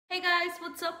Hey guys,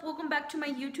 what's up? Welcome back to my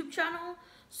YouTube channel.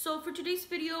 So for today's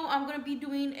video, I'm going to be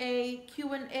doing a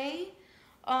Q&A.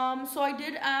 So I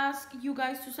did ask you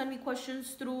guys to send me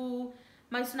questions through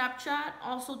my Snapchat,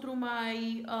 also through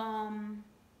my,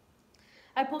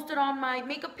 I posted on my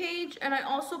makeup page, and I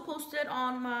also posted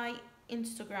on my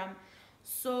Instagram.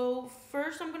 So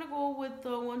first I'm going to go with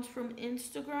the ones from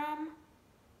Instagram.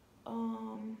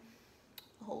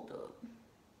 Hold up.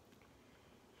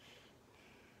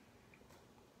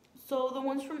 So the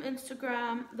ones from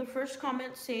Instagram, the first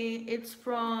comment say it's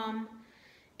from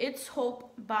It's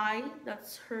Hope Bye,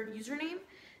 that's her username,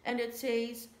 and it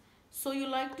says, so you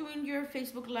like doing your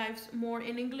Facebook lives more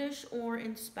in English or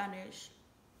in Spanish?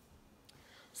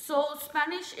 So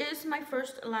Spanish is my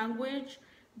first language,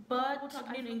 but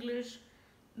talking in English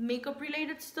makeup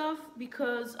related stuff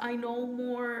because I know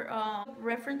more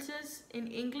references in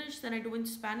English than I do in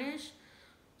Spanish.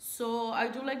 So I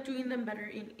do like doing them better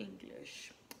in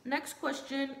English. Next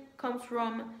question comes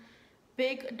from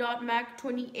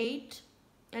big.mac28,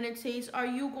 and it says, are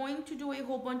you going to do a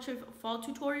whole bunch of fall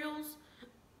tutorials?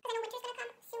 I know winter's gonna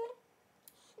come soon.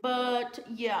 But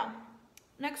yeah.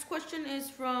 Next question is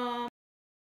from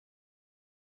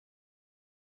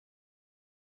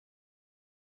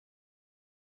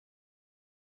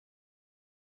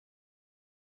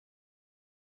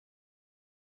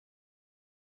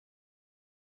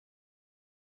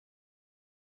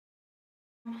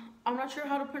I'm not sure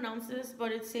how to pronounce this,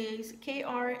 but it says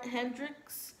KR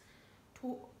Hendricks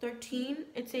 13.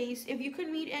 It says, if you could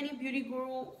meet any beauty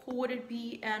guru, who would it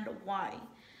be and why?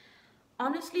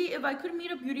 Honestly, if I could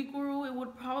meet a beauty guru, it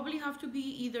would probably have to be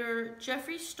either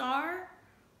Jeffree Star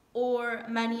or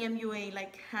Manny MUA,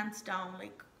 like hands down,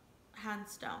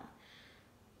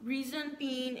 Reason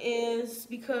being is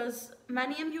because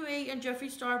Manny MUA and Jeffree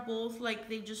Star both, like,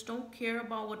 they just don't care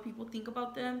about what people think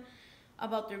about them,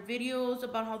 about their videos,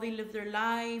 about how they live their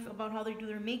life, about how they do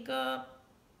their makeup.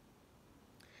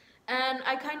 And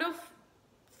I kind of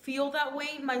feel that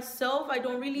way myself. I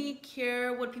don't really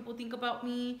care what people think about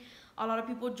me. A lot of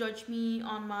people judge me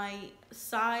on my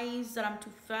size, that I'm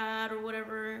too fat or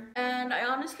whatever. And I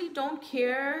honestly don't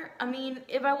care. I mean,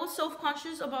 if I was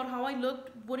self-conscious about how I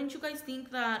looked, wouldn't you guys think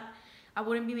that I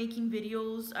wouldn't be making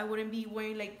videos? I wouldn't be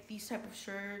wearing like these type of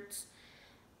shirts.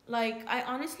 Like, I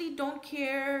honestly don't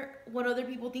care what other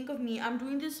people think of me. I'm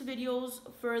doing these videos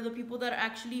for the people that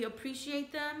actually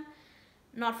appreciate them,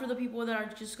 not for the people that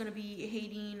are just gonna be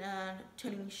hating and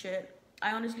telling me shit.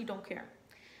 I honestly don't care.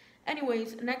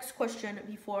 Anyways, next question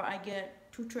before I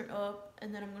get too turned up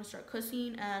and then I'm gonna start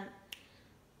cussing and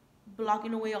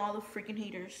blocking away all the freaking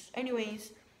haters.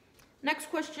 Anyways, next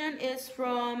question is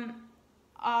from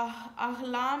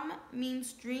Ahlam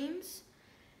Means Dreams.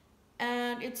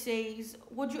 And it says,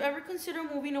 would you ever consider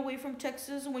moving away from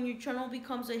Texas when your channel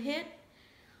becomes a hit?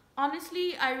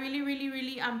 Honestly, I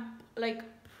really am like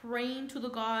praying to the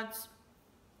gods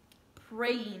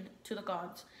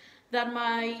that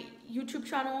my YouTube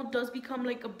channel does become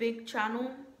like a big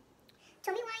channel.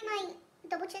 Tell me why my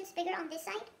double chin's bigger on this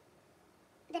side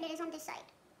than it is on this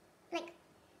side. Like,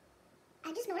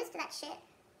 I just noticed that shit.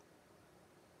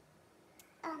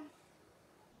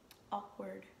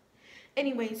 Awkward.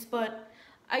 Anyways, but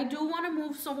I do want to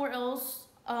move somewhere else.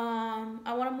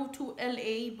 I want to move to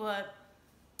LA, but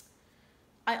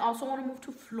I also want to move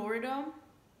to Florida.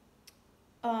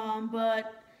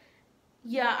 But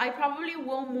yeah, I probably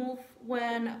will move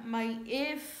when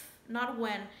if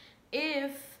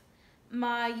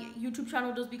my YouTube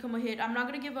channel does become a hit. I'm not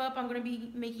gonna give up. I'm gonna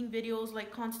be making videos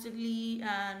like constantly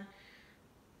and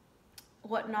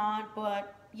whatnot.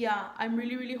 But yeah, I'm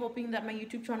really hoping that my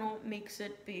YouTube channel makes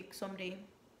it big someday.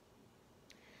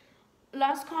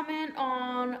 Last comment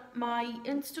on my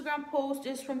Instagram post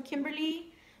is from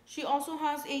Kimberly. She also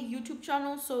has a YouTube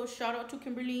channel, so shout out to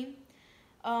Kimberly.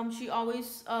 She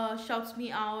always shouts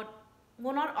me out.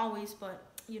 Well, not always, but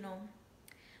you know,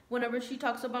 whenever she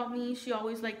talks about me, she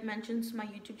always like mentions my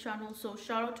YouTube channel. So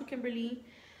shout out to Kimberly.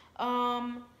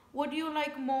 What do you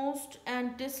like most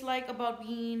and dislike about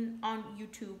being on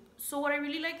YouTube? So what I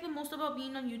really like the most about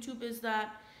being on YouTube is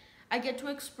that I get to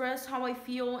express how I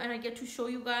feel and I get to show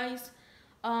you guys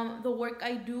the work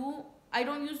I do. I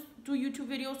don't do YouTube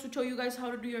videos to show you guys how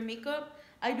to do your makeup.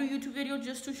 I do YouTube videos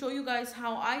just to show you guys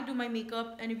how I do my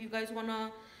makeup, and if you guys want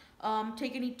to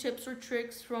take any tips or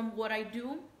tricks from what I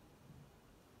do,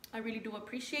 I really do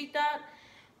appreciate that.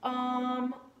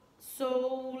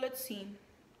 So let's see.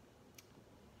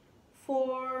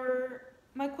 For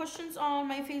my questions on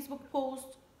my Facebook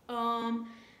post,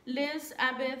 Liz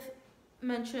Abbott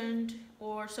mentioned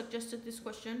or suggested this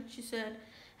question. She said,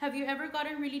 have you ever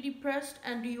gotten really depressed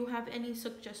and do you have any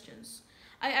suggestions?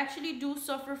 I actually do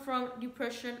suffer from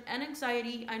depression and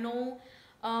anxiety. I know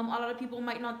a lot of people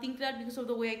might not think that because of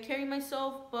the way I carry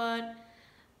myself, but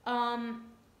um,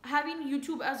 having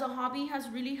YouTube as a hobby has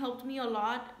really helped me a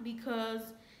lot because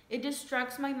it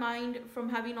distracts my mind from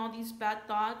having all these bad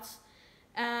thoughts.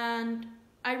 And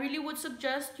I really would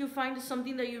suggest you find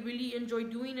something that you really enjoy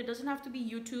doing. It doesn't have to be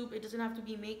YouTube, it doesn't have to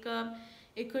be makeup.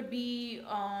 It could be,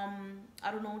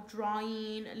 I don't know,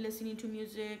 drawing, listening to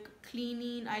music,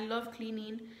 cleaning. I love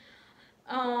cleaning.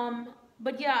 Um,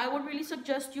 but yeah, I would really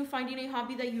suggest you finding a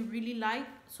hobby that you really like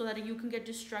so that you can get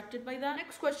distracted by that.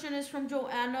 Next question is from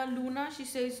Joanna Luna. She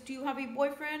says, do you have a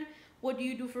boyfriend? What do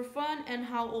you do for fun? And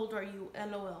how old are you?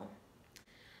 LOL.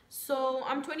 So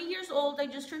I'm 20 years old. I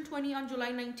just turned 20 on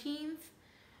July 19th.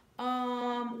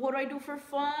 What do I do for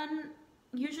fun?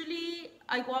 Usually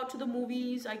I go out to the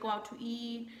movies, I go out to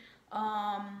eat.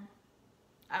 Um,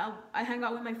 I hang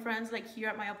out with my friends like here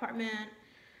at my apartment.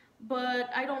 But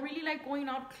I don't really like going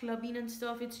out clubbing and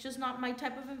stuff. It's just not my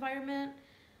type of environment.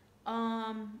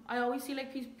 I always see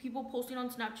like people posting on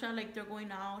Snapchat like they're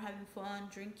going out, having fun,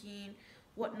 drinking,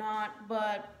 whatnot.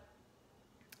 But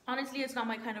honestly, it's not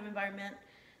my kind of environment.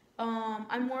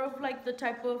 I'm more of like the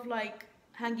type of like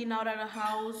hanging out at a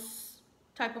house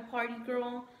type of party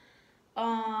girl.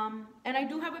 And I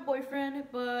do have a boyfriend,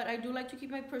 but I do like to keep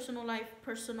my personal life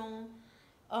personal.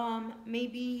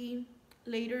 Maybe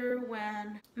later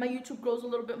when my YouTube grows a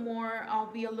little bit more,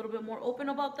 I'll be a little bit more open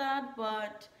about that.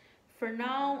 But for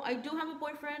now, I do have a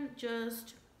boyfriend,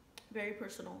 just very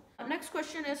personal. Next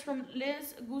question is from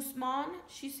Liz Guzman.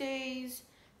 She says,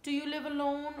 do you live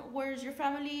alone? Where's your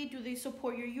family? Do they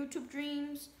support your YouTube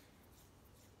dreams?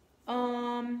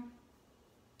 I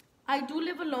do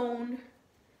live alone.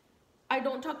 I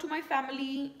don't talk to my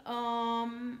family.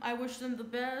 I wish them the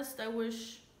best. I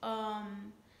wish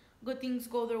good things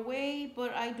go their way,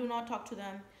 but I do not talk to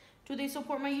them. Do they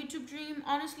support my YouTube dream?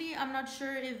 Honestly, I'm not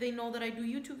sure if they know that I do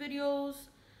YouTube videos.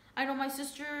 I know my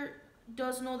sister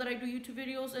does know that I do YouTube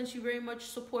videos and she very much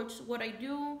supports what I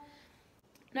do.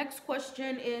 Next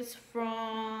question is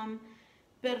from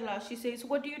Perla. She says,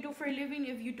 what do you do for a living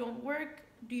if you don't work?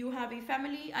 Do you have a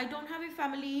family? I don't have a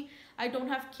family. I don't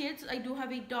have kids. I do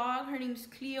have a dog. Her name's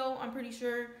Cleo. I'm pretty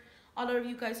sure a lot of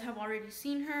you guys have already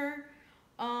seen her.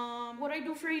 What I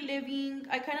do for a living,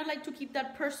 I kind of like to keep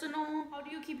that personal. How do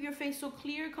you keep your face so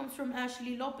clear? Comes from Erika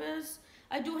Lopez.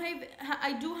 I do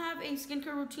have a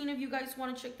skincare routine if you guys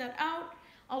want to check that out.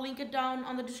 I'll link it down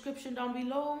on the description down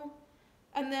below.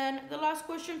 And then the last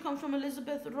question comes from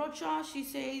Elizabeth Rocha. She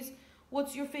says,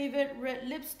 what's your favorite red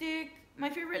lipstick? My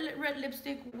favorite red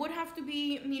lipstick would have to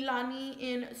be Milani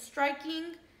in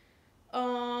Striking.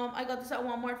 I got this at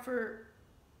Walmart for,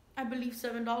 I believe,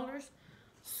 $7.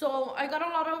 So I got a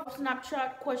lot of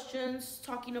Snapchat questions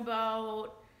talking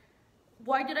about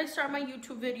why did I start my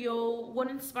YouTube video, what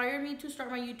inspired me to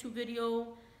start my YouTube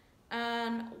video,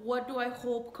 and what do I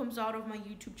hope comes out of my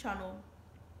YouTube channel.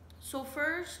 So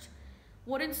first,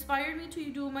 what inspired me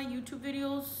to do my YouTube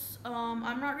videos?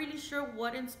 I'm not really sure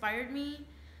what inspired me.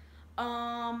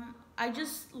 I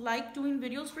just like doing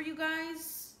videos for you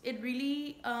guys. It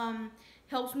really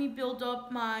helps me build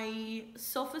up my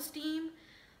self-esteem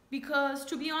because,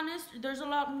 to be honest, there's a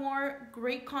lot more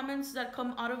great comments that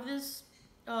come out of this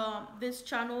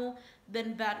channel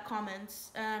than bad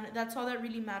comments, and that's all that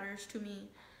really matters to me.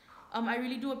 I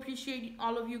really do appreciate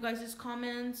all of you guys'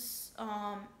 comments.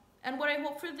 And what I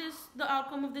hope for the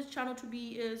outcome of this channel to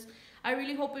be is, I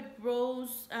really hope it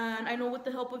grows, and I know with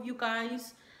the help of you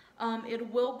guys,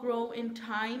 it will grow in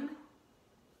time.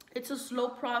 It's a slow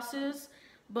process,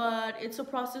 but it's a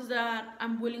process that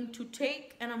I'm willing to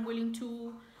take and I'm willing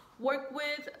to work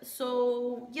with.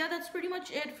 So yeah, that's pretty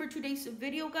much it for today's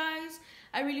video, guys.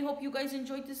 I really hope you guys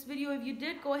enjoyed this video. If you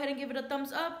did, go ahead and give it a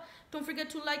thumbs up. Don't forget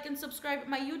to like and subscribe to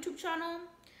my YouTube channel.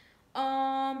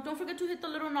 Don't forget to hit the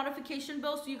little notification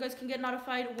bell so you guys can get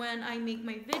notified when I make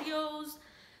my videos.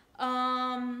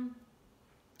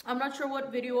 I'm not sure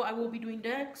what video I will be doing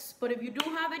next, but if you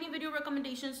do have any video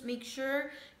recommendations, make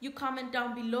sure you comment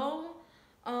down below.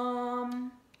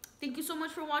 Thank you so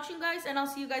much for watching, guys, and I'll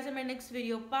see you guys in my next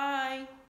video. Bye.